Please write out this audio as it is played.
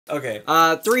Okay.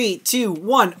 3, 2,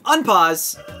 1,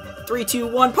 unpause. 3, 2,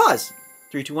 1, pause.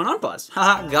 3, 2, 1, unpause.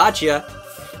 Haha, gotcha.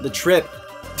 The trip.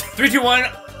 3, 2, 1.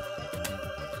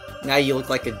 Now you look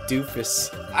like a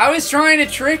doofus. I was trying to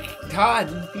trick Todd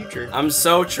in the future. I'm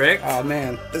so tricked. Oh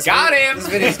man. Got him! This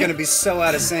video's gonna be so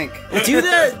out of sync. Do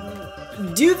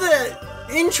the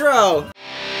intro.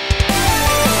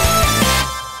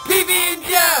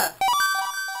 PB&jeff!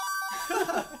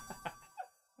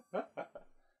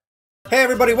 Hey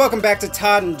everybody, welcome back to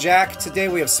Todd and Jack. Today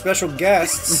we have special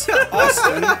guests,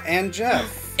 Austin and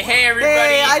Jeff. Hey everybody!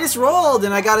 Hey, I just rolled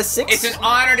and I got a 6. It's an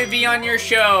honor to be on your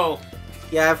show.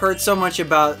 Yeah, I've heard so much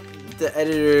about the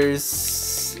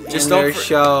editors and their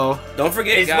show. Don't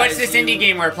forget, guys. What's this indie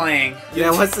game we're playing?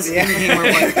 Yeah, what's this indie game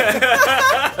we're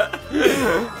playing?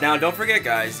 Now, don't forget,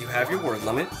 guys, you have your word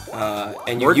limit,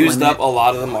 and you Word used limit? up a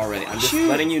lot of them already. I'm just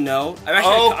letting you know. I'm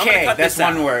gonna Okay, cut that's this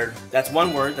out. one word. That's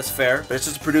one word. That's fair. But it's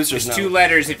just a producer's There's note. 2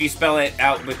 letters if you spell it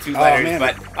out with 2 letters, man.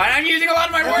 but I'm using a lot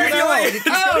of my words.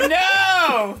 No. Oh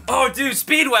no! Oh, dude,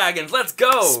 Speedwagons, let's go!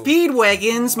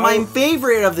 Speedwagon's my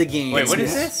favorite of the games. Wait, what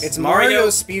is this? It's Mario Mario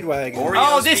Speedwagon.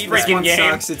 Oh, this Speedwagon. freaking one game!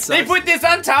 sucks, it They sucks. put this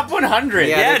on top 100.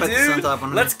 Yeah. Yeah, they put this on dude. top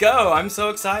 100. Let's go! I'm so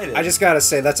excited. I just gotta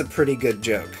say, that's a pretty good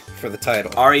joke for the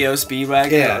title. Mario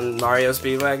Speedwagon Yeah. and Mario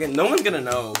Speedwagon. No one's gonna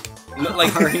know. No,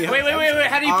 like Wait,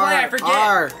 how do you play? I forget.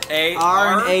 R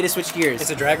R and A to switch gears. It's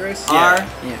a drag race? R. Yeah.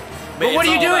 Yeah. But what are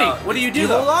you it's all doing? about- What do you do You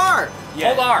hold though? R. Yeah.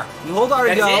 Hold R. You hold R to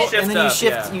That's go, it? and then you Shift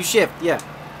shift. up, yeah. You shift. Yeah.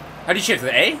 How do you shift?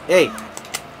 The A? A.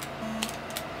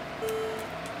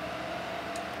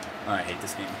 Oh, I hate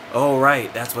this game. Oh,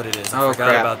 right. That's what it is. I Oh, forgot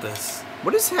crap. about this.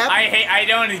 What is happening? I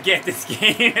don't get this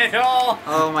game at all.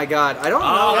 Oh my god, I don't know.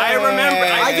 Oh, I remember.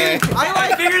 I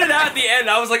I figured it out at the end.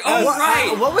 I was like, oh, What-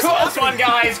 right. What was Close happening? one,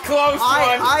 guys. Close one.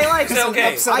 I like.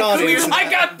 Okay. Upset I audience. clearly- I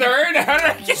got third. How did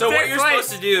I get So what third you're place?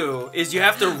 supposed to do is you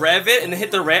have to rev it and hit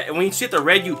the red, and when you hit the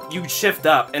red, you shift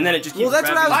up, and then it just keeps Well, that's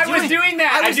what revving. I I was doing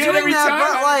that. I was do it doing every that, time.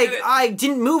 but like I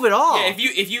didn't move at all. Yeah,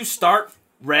 if you start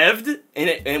revved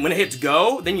and when it hits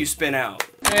go, then you spin out.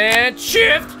 And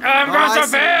shift. I'm Oh, going I so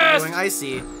see what you're fast. doing, I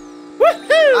see.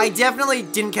 Woohoo! I definitely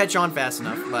didn't catch on fast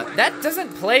enough, but That doesn't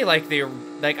play like the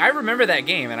I remember that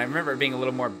game, and I remember it being a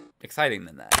little more exciting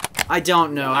than that. I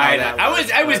don't know how that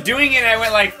works. I was doing it, and I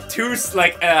went like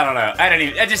I don't know.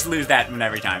 I just lose that one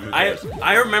every time. Who cares?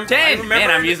 I remember. 10. Man,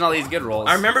 I'm using all these good rolls.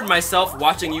 I remembered myself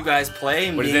watching you guys play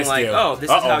and What does being this like, do? oh, this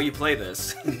is how you play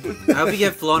this. I hope you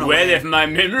get flown Well, away. if my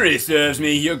memory serves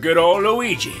me, you're good old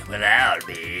Luigi. Well, I'll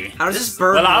be. How does this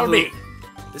bird Well, I'll move be.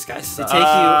 This guy to sucks. take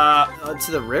you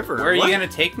to the river? Where are What? you gonna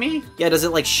take me? Yeah, does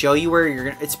it like show you where you're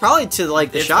gonna? It's probably to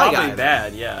like the It's shy probably guy.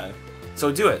 bad, yeah.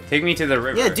 So do it. Take me to the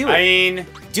river. Yeah, do it. I mean,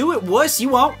 Do it, wuss. You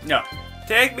won't. no.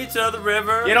 Take me to the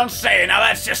river. You don't say. Now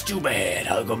that's just too bad.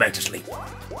 I'll go back to sleep.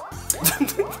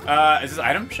 Is this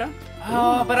item shop?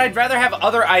 Oh, but I'd rather have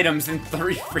other items than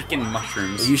 3 freaking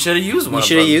mushrooms. You should have used one. You of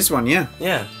should have them. used one. Yeah.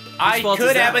 Yeah. I fault is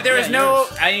could that? have, but there was Yeah, no.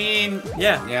 yours. I mean,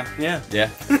 Yeah. yeah. Yeah. Yeah.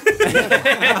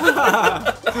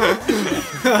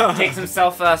 Take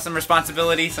some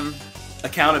responsibility, some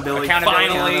Accountability. Accountability.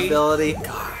 Finally. Accountability.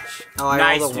 Gosh. Oh, I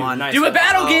Nice, rolled a dude, 1. nice. do a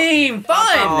battle Oh. game.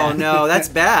 Fun. Oh no, that's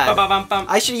bad. Bum-bum-bum-bum.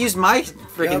 I should use my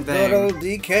freaking Good old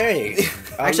thing.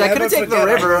 DK. Actually, I could have taken the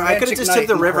river. I could have just took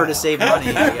the river to save money.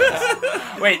 I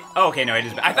guess. Wait. Oh, okay, no, it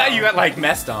is. I thought you got like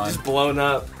messed on. Just blown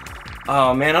up.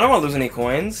 Oh man, I don't want to lose any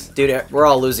coins. Dude, we're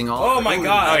all losing all. Oh my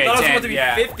god, Okay, I thought I was 10, about to be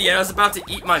yeah. 50 and I was about to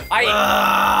eat my.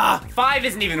 5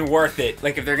 isn't even worth it.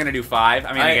 Like if they're gonna do 5,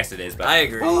 I mean, I guess it is, but I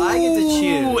agree. Oh, I get to Ooh,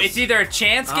 choose. it's either a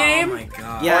chance Oh game. my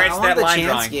god. Yeah, or it's I want that the line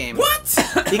chance drawing. game.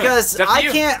 What? Because up to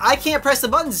you. I can't press the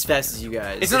buttons as fast as you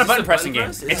guys. It's not a this button a pressing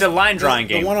button game. press? It's a line drawing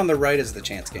The game. one on the right is the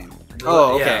chance game.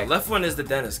 Oh, okay. Yeah, left one is the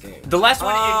dentist game. The last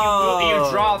one, Oh.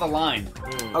 you draw the line.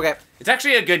 Okay. It's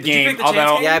actually a good you game, pick the chance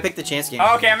although. game? Yeah, I picked the chance game.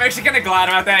 Oh, okay, I'm actually kind of glad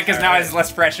about that because now it's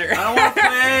less pressure. I don't want to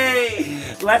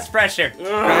play. Less pressure.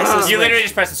 Press the You literally switch.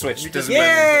 just press the switch. Doesn't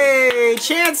Yay!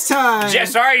 Chance time! Jeff,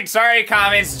 sorry,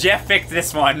 comments. Jeff picked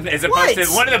this one as opposed to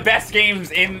What? one of the best games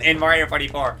in Mario Party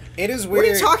 4. It is What are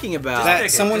weird you talking about? that pick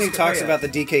it, someone who just talks hurry about the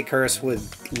DK curse would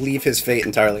leave his fate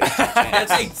entirely.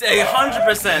 That's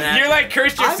 100%. You're like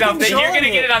cursed I'm yourself that you're enjoying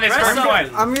gonna get it. it on this Press first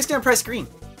something. one. I'm just gonna press green.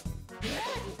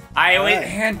 I always Alright.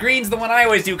 and green's the one I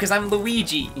always do because I'm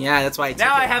Luigi. Yeah, that's why I took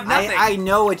Now I it. have nothing. I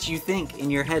know what you think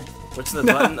in your head. What's the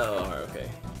button? Oh, okay.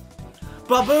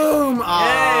 Ba-boom!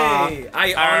 Aw. Yay!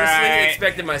 I honestly Alright.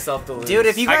 expected myself to lose. Dude,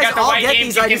 if you I guys got the all white get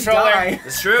these, GameCube I just controller. die.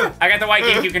 It's true. I got the white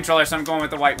GameCube controller, so I'm going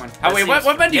with the white one. Oh wait, what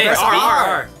button do you Hey, press? R, B?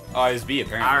 R. Oh, it's B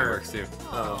apparently. R. It works too.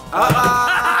 Oh.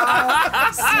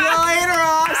 See you later,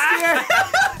 Austin!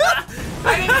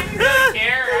 I didn't even really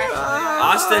care. Actually.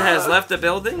 Austin has left the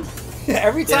building.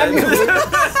 Every time you lose.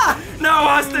 No,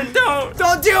 Austin, don't.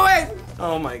 Don't do it!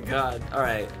 Oh my God. All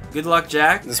right. Good luck,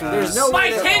 Jack. There's no My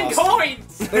way. 10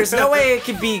 coins! There's no way it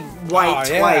could be white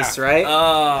Oh, yeah. twice, right?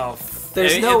 Oh.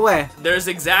 There's no way. There's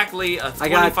exactly a I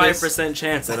got this. 25%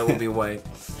 chance that it will be white.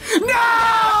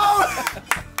 No!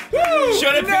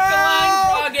 Should have picked the line,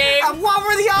 Frog Game. What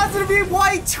were the odds of it being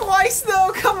white twice,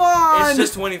 though? Come on! It's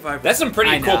just 25%. That's some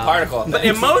pretty I cool know. particle. But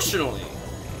emotionally,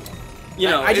 you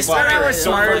know, I just it's thought I very- was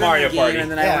smarter than Mario the game, Party.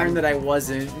 and then Yeah. I learned that I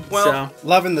wasn't. Well,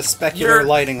 Loving the specular You're-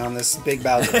 lighting on this big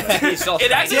Bowser. It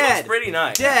actually Dead. looks pretty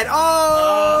nice. Dead.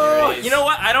 Oh! There it is. You know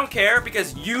what? I don't care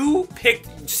because you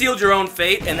sealed your own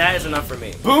fate, and that is enough for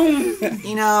me. Boom!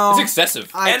 You know. It's excessive.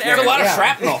 And There's a lot of Yeah,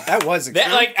 shrapnel. That was That,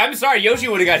 extreme. like, I'm sorry, Yoshi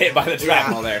would have got hit by the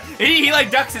shrapnel there. He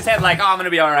like ducks his head like, oh, I'm gonna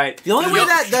be all right. The only way Yo-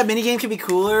 that minigame could be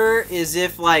cooler is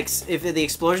if if the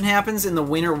explosion happens and the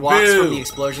winner walks Boo. from the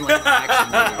explosion like an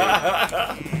action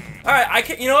movie. All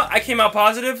right, you know what? I came out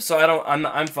positive, so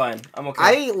I'm fine. I'm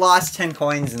okay. I lost 10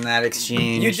 coins in that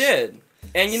exchange. You did,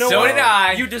 and you know So what? did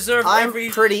I. You deserve I'm every.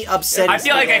 pretty upset. I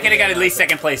feel like I could have got at least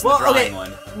second place in Well, the drawing okay.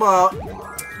 one.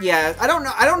 Well, yeah, I don't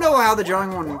know how the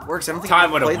drawing one works. I don't think Todd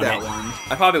I've would've played won that it. one.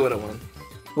 I probably would have won.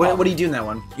 What do you do in that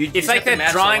one? It's have like to that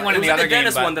match drawing the one in line. the It was other the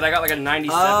Dennis game, one but- that I got like a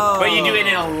 97. Oh. But you do it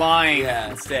in a line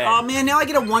Yeah. instead. Oh man, now I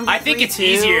get a 1v3 I think it's too.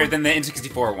 easier than the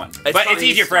N64 one. But fine. it's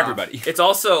easier for Stop. everybody. It's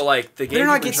also like the Better game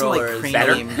not get some like controller is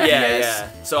cranium. better. Yeah, Yes.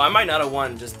 yeah. So I might not have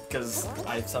won just because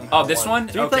I somehow. Oh, this won. one?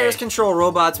 3 Okay. players control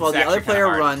robots while It's the other actually kinda player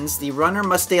hard. runs. The runner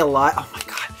must stay alive. Oh my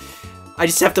god. I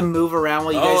just have to move around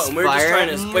while you Oh, guys and we're just fire trying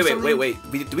at to. me or something?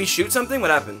 Wait. Do we shoot something? What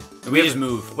happened? We just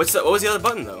move. What was the other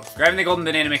button though? Grabbing the golden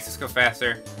banana makes us go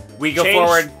faster. We go Change-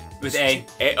 forward with A.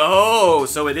 Oh,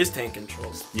 so it is tank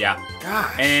controls. Yeah.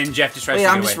 Gosh. And Jeff just tries Wait, to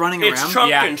get I'm just away. running It's around. trunk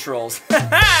Yeah. controls.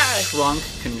 Trunk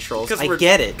controls. I we're,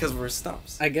 get it. Because we're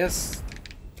stumps. I guess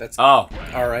that's Oh.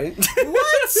 all right.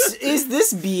 What is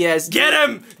this BS? Get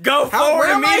him! Go How, forward where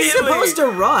am I immediately! supposed to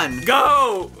run?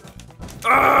 Go!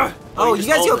 Ugh. Oh, you just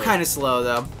guys go hold it. kind of slow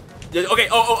though. Yeah, okay,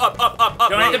 up.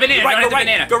 Don't right. hit the banana, Go right, don't hit go the right,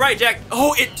 banana. Go right, Jack.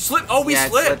 Oh, it slipped. Oh, we Yeah, it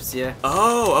slipped. slips, yeah.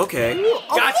 Oh, okay.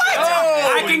 Gotcha.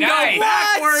 Oh, I can nice. go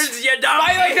backwards, you dumb.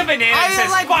 I like the banana that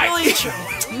says like fight.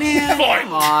 really. Man, Fight.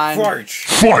 come on.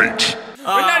 Fight!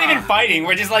 We're not even fighting.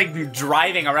 We're just like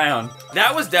driving around.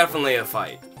 That was definitely a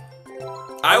fight.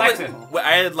 Alexa.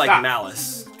 I had like Stop.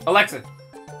 malice. Alexa,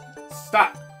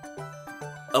 stop.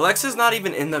 Alexa's not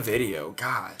even in the video.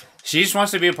 God. She just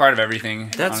wants to be a part of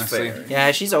everything. That's honestly. fair.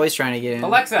 Yeah, she's always trying to get in.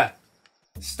 Alexa,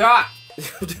 stop.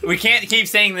 We can't keep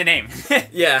saying the name.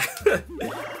 Yeah.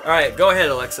 All right, go ahead,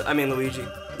 Alexa. I mean, Luigi.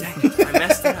 Dang it, I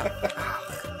messed it up.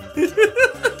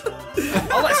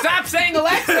 Stop saying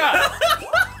Alexa.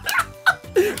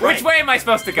 Which way am I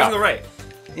supposed to Go on the go? right.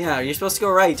 Yeah, you're supposed to go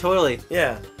right, totally.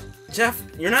 Yeah. Jeff,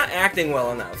 you're not acting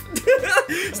well enough.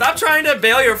 Stop trying to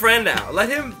bail your friend out. Let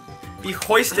him be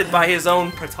hoisted by his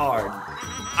own petard.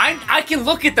 I can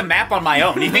look at the map on my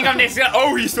own. You think I'm just gonna?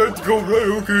 Oh, he started to go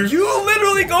right. Okay. You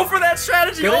literally go for that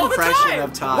strategy Good all the impression time.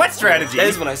 of Todd. What strategy? That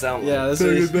is what I sound like. Yeah, this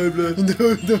is.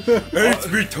 It's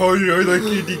retarded. I like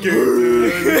indie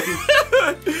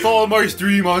games. Follow my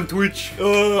stream on Twitch.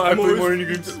 I play more indie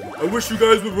games. I wish you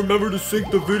guys would remember to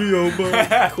sync the video,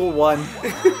 but... Cool one.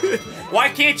 Why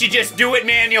can't you just do it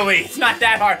manually? It's not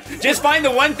that hard. Just find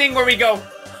the one thing where we go.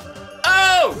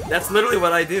 Oh! That's literally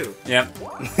what I do. Yep.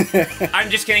 I'm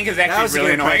just kidding because That actually was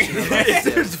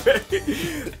it's really a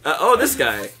good annoying. Oh, this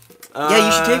guy. Yeah,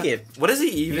 you should take it. What does he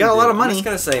even got a lot do? of money. I'm just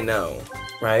gonna say no,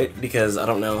 right? Because I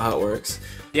don't know how it works.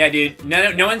 Yeah, dude.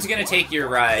 No one's gonna take your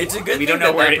ride. It's a good we thing don't know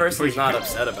that where that it- person's not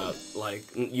upset about, like,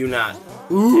 you not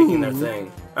taking their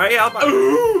thing. All right, yeah, I'll buy it.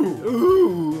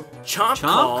 Ooh. Chomp, Chomp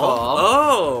call. call.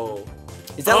 Oh.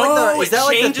 Is that like the? Is it that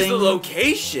like the changes thing? the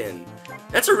location.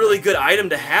 That's a really good item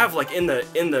to have, like in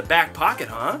the back pocket,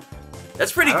 huh?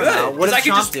 That's pretty I don't good. know. What 'Cause does I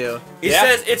could Chomp just do?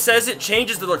 It says it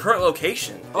changes the current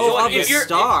location. Oh, So, like, of the if you're,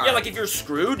 star. Yeah, like if you're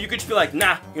screwed, you could just be like,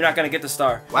 nah, you're not gonna get the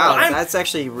star. Wow, But that's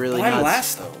actually really I'm nuts.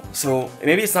 last though, so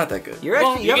maybe it's not that good. You're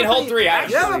actually, you have can a hold pretty- 3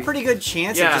 items. You have a pretty good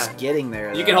chance Yeah. of just getting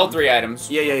there. You can hold 3 items.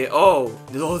 Yeah. Oh,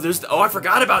 I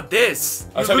forgot about this.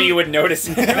 I was hoping you would notice.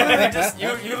 You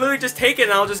literally just take it,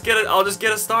 and I'll just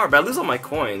get a star. But I lose all my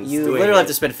coins. You doing literally it. have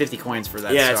to spend 50 coins for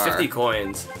that. Yeah, star. it's 50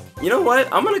 coins. You know what?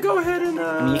 I'm gonna go ahead and.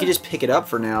 I mean, you could just pick it up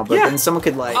for now, but Yeah. then someone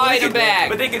could like. Item bag.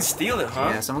 But they can steal it,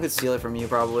 huh? Yeah, someone could steal it from you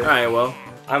probably. All right. Well,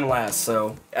 I'm last,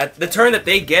 so at the turn that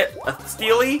they get a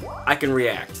stealy, I can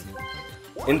react.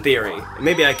 In theory,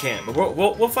 maybe I can't, but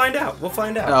we'll find out. We'll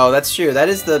find out. Oh, that's true. That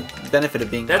is the benefit of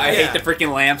being. That- I Yeah. hate the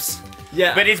freaking lamps.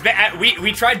 Yeah. But it's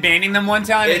we tried banning them one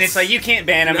time, and it's like you can't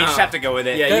ban them. You No. just have to go with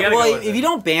it. Yeah, you gotta well, go with if it. you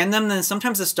don't ban them, then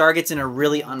sometimes the star gets in a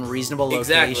really unreasonable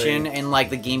location, Exactly. and like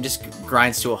the game just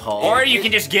grinds to a halt. Or you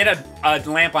can just get a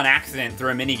lamp on accident through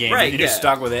a mini game, Right, and you're just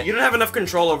stuck with it. You don't have enough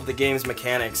control over the game's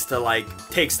mechanics to like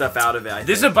take stuff out of it.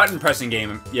 This is a button pressing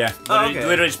game. Yeah. Oh, Literally, okay.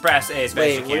 literally just press A as fast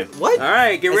as you can. what? All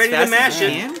right, get As ready to fast as mash you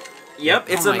it. can? Yep,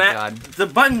 it's Oh a my God. The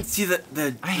button. See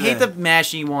the. I hate the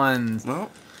mashy ones. Well,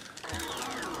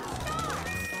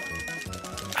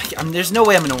 There's no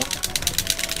way I'm gonna.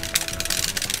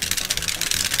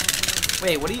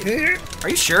 Wait, what are you? Are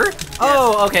you sure?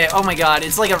 Oh, okay. Oh my God,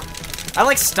 it's like I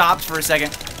like stopped for a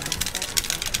second.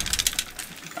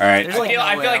 All right. There's I like feel no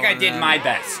like way I I won did that. my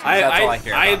best. That's all I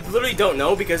care I about. literally don't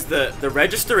know because the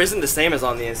register isn't the same as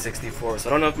on the N64, so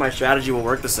I don't know if my strategy will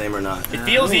work the same or not. It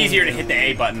feels easier to hit the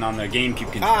A button on the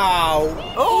GameCube controller.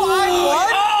 Ow!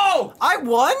 Oh, I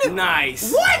won!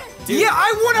 Nice. What? Dude, yeah,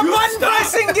 I won a you button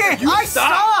stopped. pressing game. You I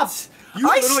stopped. stopped. You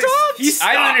I literally- stopped. he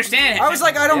I don't understand. I was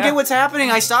like, I don't Yeah. get what's happening.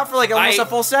 I stopped for like almost I- a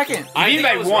full second. You mean think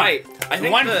by I was one? right. I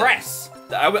think One the- press.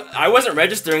 I wasn't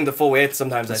registering the full way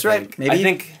sometimes. That's I right. think.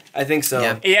 Maybe. I think so.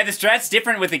 Yeah. Yeah, the strat's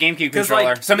different with the GameCube 'Cause, controller.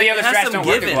 like, Some of the it other has strats some don't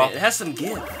give work as in well. It has some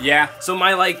give. Yeah. So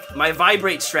my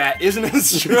vibrate strat isn't as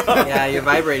strong. Yeah, your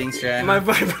vibrating strat. My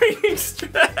vibrating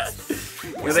strat.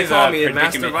 This They is call a me a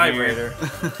master predicament vibrator.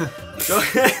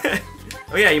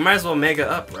 Oh yeah, you might as well mega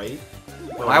up, right?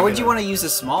 Well, Why would you mega. want to use a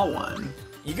small one?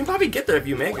 You can probably get there if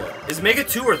you mega. Is mega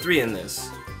 2 or 3 in this?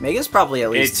 Mega's probably at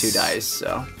least It's- 2 dice,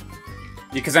 so.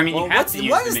 Because I mean, you Well, have what's- to use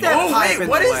what the is mini. that Oh pipe wait, in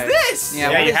what the is way? this? Yeah, Yeah,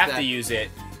 what you is have that? to use it.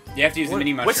 You have to use the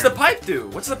mini mushroom. What's the pipe do?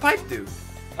 What's the pipe do?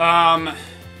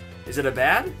 Is it a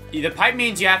bad? The pipe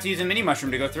means you have to use a mini mushroom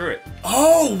to go through it.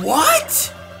 Oh,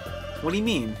 what? What do you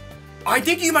mean? I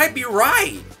think you might be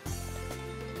right.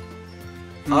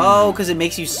 Oh, because it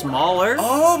makes you smaller?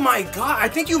 Oh my god, I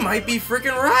think you might be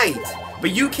freaking right.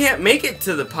 But you can't make it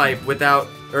to the pipe without,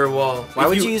 or well, Why if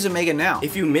would you use a Mega now?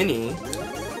 If you mini.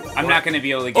 I'm not going to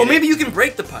be able to get Oh, it. maybe you can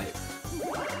break the pipe.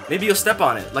 Maybe you'll step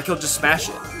on it, like he'll just smash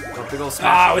it. A big ol' smash.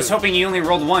 Ah, I was through. hoping you only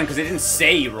rolled one because it didn't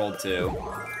say you rolled two.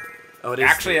 Oh, it is.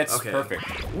 Actually, that's okay. perfect.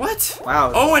 What?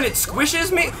 Wow. Oh, and it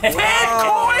squishes me. 10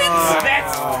 coins.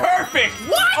 That's perfect.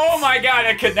 What? Oh my god,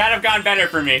 that could not have gone better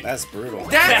for me. That's brutal.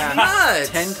 That's nuts.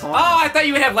 10 coins? Oh, I thought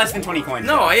you would have less than 20 coins.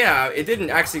 No, though. yeah, it didn't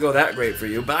actually go that great for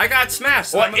you, but I got smashed.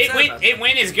 So Well, I'm it upset went. about It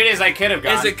went as good as I could have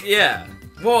that. gone. Is it? Yeah.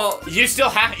 Well, You still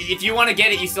have. If you want to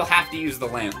get it, you still have to use the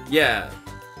lamp. yeah.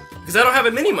 Because I don't have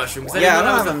a mini mushroom. 'cause Yeah, I didn't know don't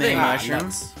that have was a mini thing.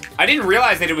 mushroom. I didn't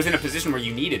realize that it was in a position where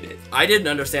you needed it. I didn't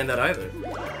understand that either.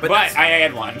 But that's, I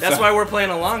had one. that's so. why we're playing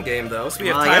a long game, though, so we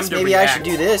have Well, I time guess to maybe I react. should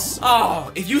do this.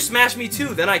 Oh, if you smash me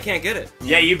too, then I can't get it.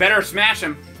 Yeah, you better smash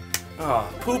him. Oh,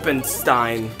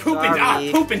 Poopenstein.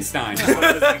 Sorry. Poopenstein. That's what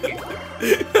I was thinking.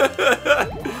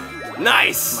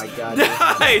 Nice. Oh my god.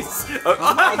 Nice. Oh,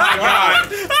 Oh my god.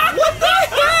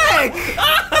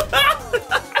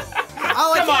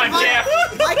 Oh, Come on, Jeff.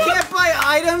 I can't buy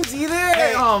items either.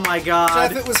 Hey. Oh my Jeff,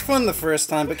 god. it was fun the first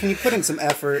time, but can you put in some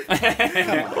effort?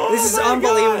 This is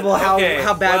unbelievable how Okay,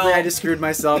 badly well, I just screwed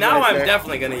myself. now right I'm there.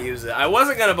 definitely gonna use it. I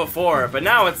wasn't gonna before, but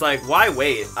now it's like, why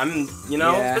wait? You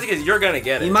know, Yeah. especially because you're gonna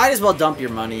get it. You might as well dump your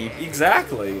money.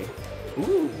 Exactly.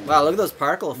 Ooh. Wow, look at those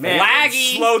particle effects. Man,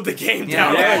 Laggy. it slowed the game Yeah,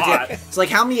 down yeah, a lot. yeah. It's like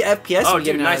how many FPS Oh, are we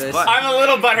getting dude, out nice of this? butt. I'm a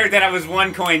little butthurt that I was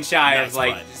 1 coin shy Nice of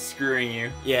like butt. screwing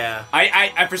you. Yeah.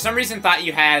 I for some reason thought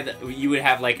you would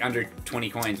have like under 20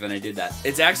 coins when I did that.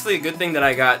 It's actually a good thing that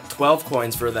I got 12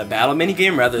 coins for the battle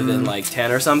minigame rather than like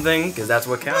 10 or something, because that's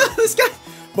what counts. This guy.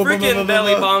 Freaking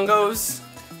belly bongos.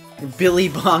 Billy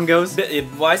Bongos.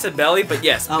 Well, I said belly, but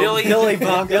yes, Billy. Billy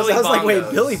Bongos. Billy I was like, wait,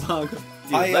 Bongos. Billy Bongos.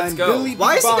 Dude, let's go. Billy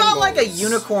Why has he got Bongos. like a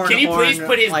unicorn? Can you please horn,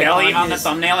 put his like, belly on the his-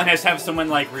 thumbnail and just have someone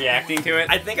like reacting to it?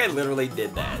 I think I literally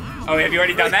did that. Oh, have you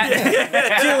already done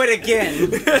that? Do it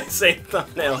again. Same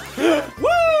thumbnail.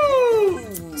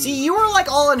 Woo! See, you were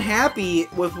like all unhappy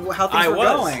with how things I were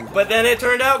was, going. but then it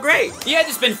turned out great. You had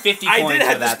to spend 50 I coins did for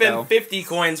have to that, spend though. 50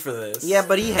 coins for this. Yeah,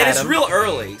 but he had And it's them. real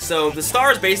early, so the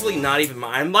star is basically not even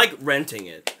mine. I'm like renting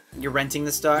it. You're renting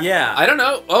the star? Yeah. I don't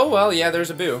know. Oh, well, yeah, there's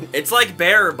a boo. It's like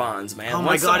bearer bonds, man. Oh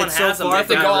my Once God, someone it's so has them, far they have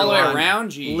to can go all the way everyone.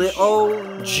 around? Jeez.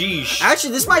 Jeesh.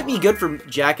 Actually, this might be good for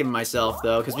Jack and myself,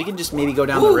 though, because we can just maybe go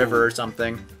down the river or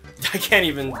something. I can't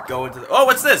even go into the... Oh,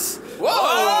 what's this? Whoa!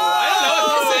 I don't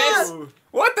know what this is.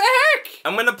 What the heck?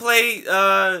 I'm gonna play,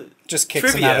 Just kicks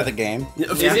him Trivia. out of the game.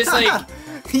 Is this like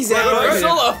He's reversal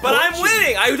out. of But I'm fortune?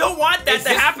 winning! I don't want that Is to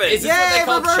this- happen! is this what they Yay,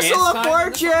 call reversal chance of time?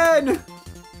 fortune!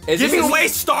 Giving away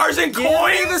stars and Give me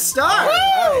the coins. star.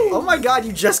 Oh my god,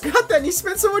 you just got that and you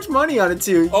spent so much money on it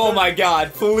too. Oh my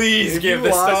god, please If give you the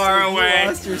lost- star if you away.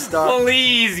 lost your star.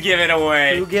 Please give it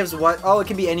away. Who gives what? Oh, it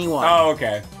can be anyone. Oh,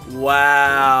 okay.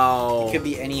 Wow. It could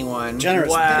be anyone. Generous.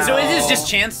 Wow. So it is just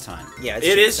chance time. Yeah, It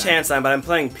is chance time, but I'm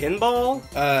playing pinball.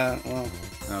 Well. Oh,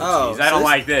 Oh, jeez, I so don't this-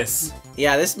 like this.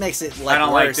 Yeah, this makes it like I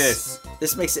don't worse. like this.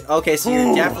 This makes it okay. So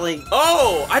you're definitely.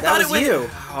 Oh, I That thought was it was you.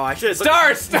 Oh, I should have.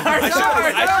 Star, star, I should've- star,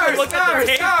 I star, should've looked at star,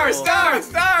 the star, table. star,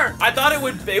 star. I thought it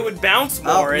would bounce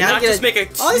more and now not get just make a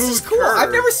Oh, this is smooth cool. curve.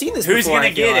 I've never seen this Who's before.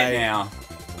 gonna I feel get it like. now?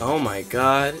 Oh my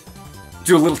god.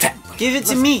 Do a little tap. Give it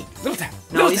to me. Little tap.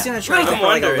 No, little he's tap. gonna try to Little go for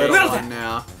like a wonder. little Little one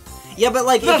now. Yeah, but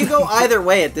like it could go either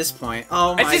way at this point.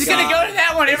 Oh my god. It's just gonna go to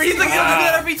that one every He's like time. gonna do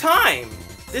that every time.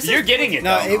 This You're is, getting it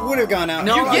No, though. it would have gone out.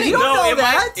 No, You're getting- you don't know it might-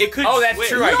 that. it could. Oh, that's switch.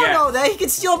 true, You I don't guess. know that. He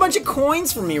could steal a bunch of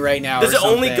coins from me right now. Does or it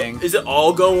only something. go? Is it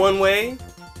all go one way?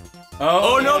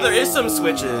 Oh no, there is some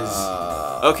switches.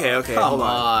 Okay, Come hold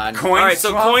on. Coin All right,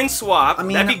 so swap? coin swap. I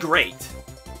mean- that'd be great.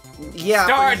 Yeah.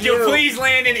 Star, for do you. please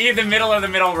land in either the middle or the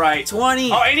middle right.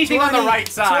 20. Oh, anything on the right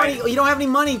side. 20. You don't have any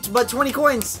money, but 20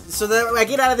 coins, so that I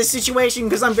get out of this situation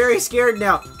because I'm very scared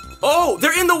now. Oh,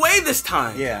 they're in the way this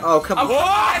time. Yeah. Oh, come on.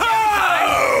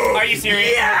 Whoa! Are you serious?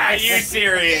 Yes! Are you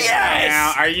serious? Yes!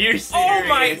 Now, are you serious? Oh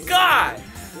my god!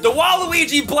 The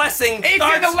Waluigi blessing It's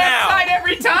starts in the left now. side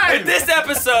every time. In this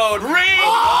episode,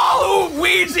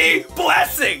 Waluigi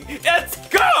blessing. Let's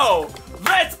go!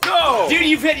 Let's go! Dude,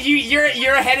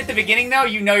 you're ahead at the beginning though.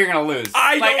 You know you're gonna lose.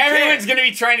 I like don't care. everyone's gonna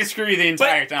be trying to screw you the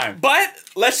entire time. But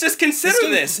let's just consider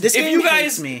This game if you hates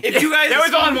guys, me. if you guys, That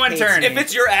was on one hates turn. me. if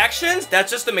it's your actions,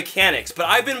 that's just the mechanics. But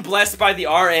I've been blessed by the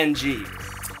RNG,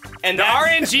 and The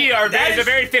RNG that is a is-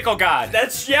 very fickle god.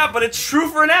 That's but it's true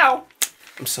for now.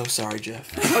 I'm so sorry, Jeff.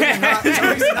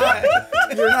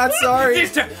 You're not sorry.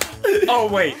 Just to- oh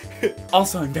wait.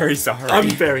 Also, I'm very sorry. I'm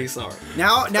very sorry.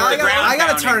 Now the I ground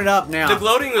gotta pounding. turn it up now. The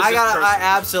gloating was I just gotta. I personal.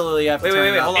 absolutely have to Wait, turn wait,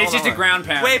 it wait, up. hold on. It's just a ground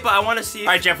pound. Wait, but I want to see. All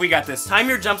right, Jeff, we got this. Time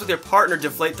your jumps with your partner,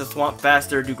 deflate the swamp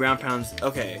faster, do ground pounds.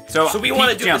 Okay. So, we peak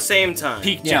want to do jump. the same time.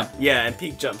 Peak Yeah. jump. Yeah, and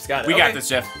peak jumps. Got it. We Okay. got this,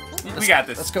 Jeff. We got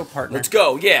this. Let's go, partner. Let's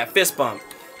go. Yeah, fist bump.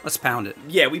 Let's pound it.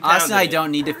 Yeah, we pounded Austin, I it. don't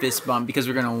need to fist bump because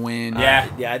we're gonna win. Yeah.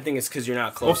 Yeah, I think it's because you're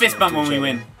not close. We'll fist enough bump to when we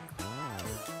each win.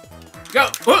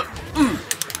 other. Go.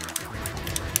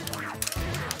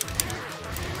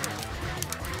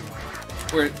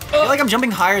 I feel like I'm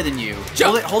jumping higher than you.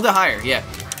 Jump. Hold it higher. Yeah.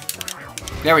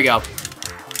 There we go.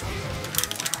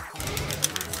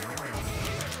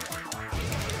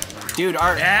 Dude,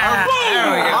 our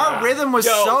rhythm was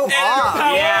Yo, so and off.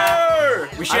 power! Yeah.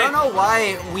 We I don't know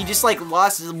why we just like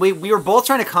lost. We were both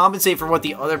trying to compensate for what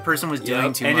the other person was doing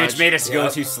Yep. too And much. it made us go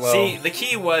Yep. too slow. See, the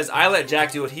key was I let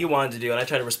Jack do what he wanted to do, and I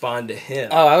tried to respond to him.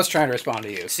 Oh, I was trying to respond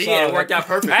to you. See, So, and it worked out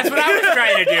perfect. That's what I was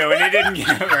trying to do, and it didn't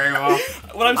get very well.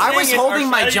 What I'm I saying was is our holding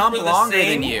my strategies jump were the longer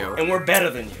same, than you. and we're better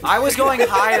than you. I was going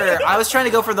higher. I was trying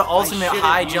to go for the ultimate should've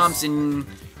high used- jumps and.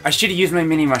 I should have used my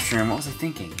mini mushroom. What was I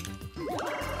thinking?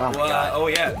 Oh my god. Oh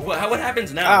yeah. What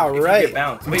happens now? All if right. You get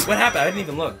bounced? Wait, what happened? I didn't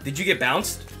even look. Did you get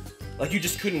bounced? Like you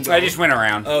just couldn't go? I just went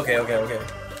around. Okay.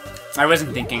 I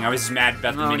wasn't thinking. I was just mad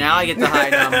about the Oh, mini. now I get the high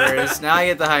numbers. Now I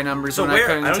get the high numbers So when where- I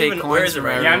couldn't I don't take even- where coins is it from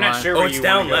right everyone. Yeah, I'm not sure Oh, where it's you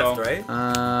down wanna left, go.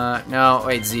 right? No,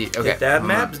 wait, Z. Okay. Hit that hold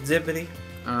map, on. zippity.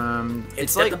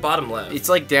 It's at like the bottom left. It's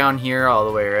like down here all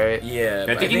the way, right? Yeah.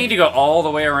 I think you need to go all the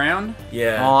way around.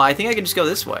 Yeah. Well, I think I could just go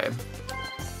this way.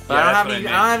 But Yeah, I don't that's have what any. I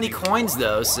I don't have any coins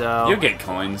though, so. You'll get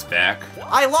coins back.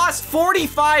 I lost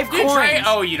 45 You coins. try.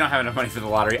 Oh, you don't have enough money for the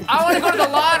lottery. I want to go to the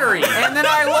lottery. And then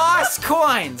I lost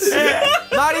coins.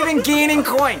 Not even gaining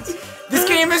coins. This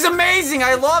game is amazing.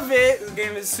 I love it. This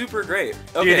game is super great.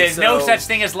 Dude, there's no such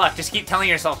thing as luck. Just keep telling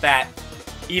yourself that,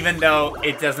 even though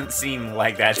it doesn't seem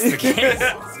like that's the case.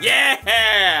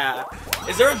 Yeah.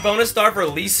 Is there a bonus star for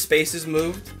least spaces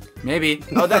moved? Maybe.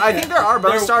 Oh, I think there are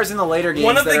bonus stars in the later games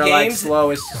One of that the are like games-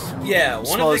 slowest. Yeah. One of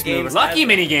the Slowest games. movers. Lucky has-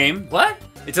 minigame. What?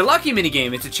 It's a lucky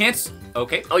minigame. It's a chance.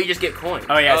 Okay. Oh, you just get coins.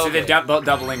 Oh yeah, so Okay. they're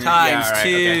doubling. Times yeah, all right,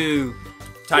 okay. 2.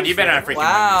 Todd, you better not freaking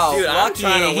Wow, Dude, I'm lucky.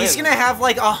 trying to He's win. gonna have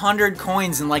like 100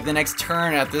 coins in like the next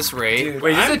turn at this rate. Dude,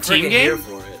 Wait, is this I'm a team freaking game? here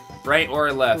for it. win. Right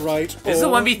or left? Right. This is a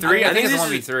 1v3. I think it's a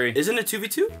this 1v3. Isn't it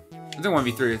 2v2? It's a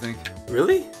 1v3, I think.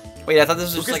 Really? Wait, I thought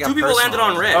this was just Because like two a people landed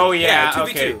personal. on red. Oh yeah, 2v2.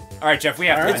 okay. All right, Jeff, we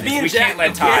have to All win It's this. me and We Jack can't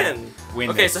let Todd again. win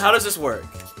Okay, this. so how does this work?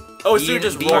 Oh, it's B,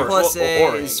 just B roar. plus A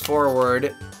roaring. is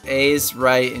forward, A is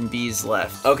right, and B is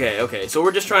left. Okay. So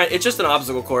we're just trying. It's just an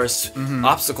obstacle course.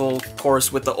 Obstacle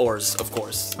course with the oars, of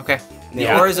course. Okay. The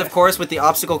Yeah. oars, of course, with the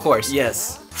obstacle course.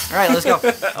 Yes. All right, let's go. All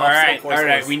right, course all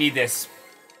right, is- we need this.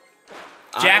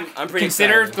 Jack, I'm pretty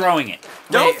consider excited. throwing it.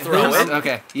 Don't Wait, throw who's- it.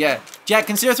 Okay, yeah. Jack,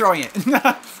 consider throwing it.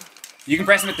 You can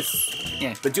press him at the.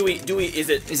 Yeah. But is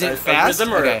it fast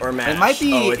rhythm or mash? It might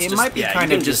be. Oh, it might be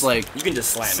kind of just like. You can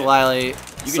just slam slightly. it.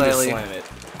 You can just slam it.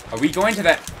 Are we going to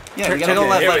that? Yeah, we gotta go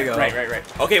left. Here we go. Right.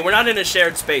 Okay, we're not in a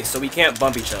shared space, so we can't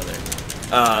bump each other.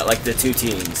 Like the two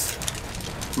teams.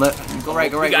 Go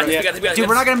right. We got this. Dude,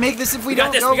 we're not gonna make this if we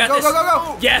don't.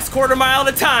 Go. Yes, quarter mile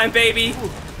at a time, baby.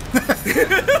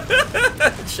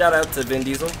 Shout out to Vin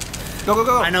Diesel.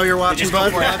 Go. I know you're watching,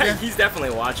 bud. He's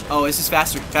definitely watching. Oh, this is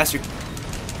faster.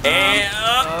 And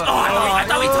I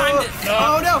thought we timed it.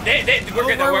 Oh no! We're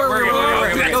good.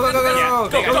 We're Go.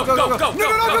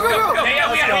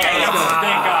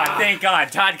 Thank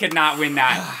God. Todd could not win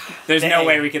that. There's no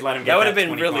way we could let him get that. That would have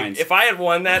been really. Coins. If I had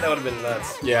won that, that would have been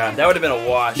nuts. Yeah. That would have been a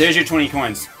wash. There's your 20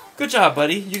 coins. Good job,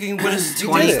 buddy. You can win us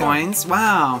 20 coins.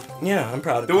 Wow. Yeah, I'm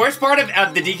proud of The you. worst part of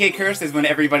the DK curse is when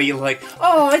everybody is like,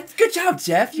 "Oh, good job,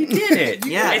 Jeff. You did it."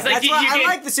 Yeah, It's like that's you why I get-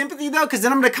 like the sympathy though, because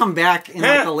then I'm gonna come back in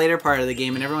like the later part of the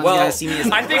game, and everyone's gonna see me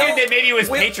as. I figured that maybe it was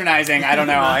patronizing. I don't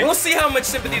know. We'll see how much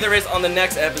sympathy there is on the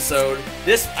next episode.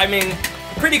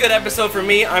 Pretty good episode for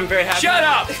me. I'm very happy. Shut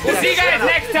up! We'll see you guys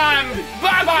next time.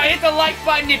 Bye-bye. Hit the like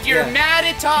button if you're mad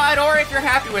at Todd or if you're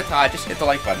happy with Todd. Just hit the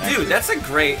like button. Dude, that's a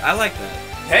great. I like that.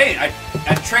 Hey,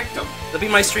 I tricked him. That'll be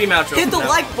my stream outro. Hit the from now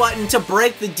like on. button to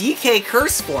break the DK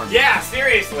curse for me. Yeah,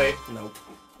 seriously. Nope.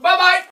 Bye-bye.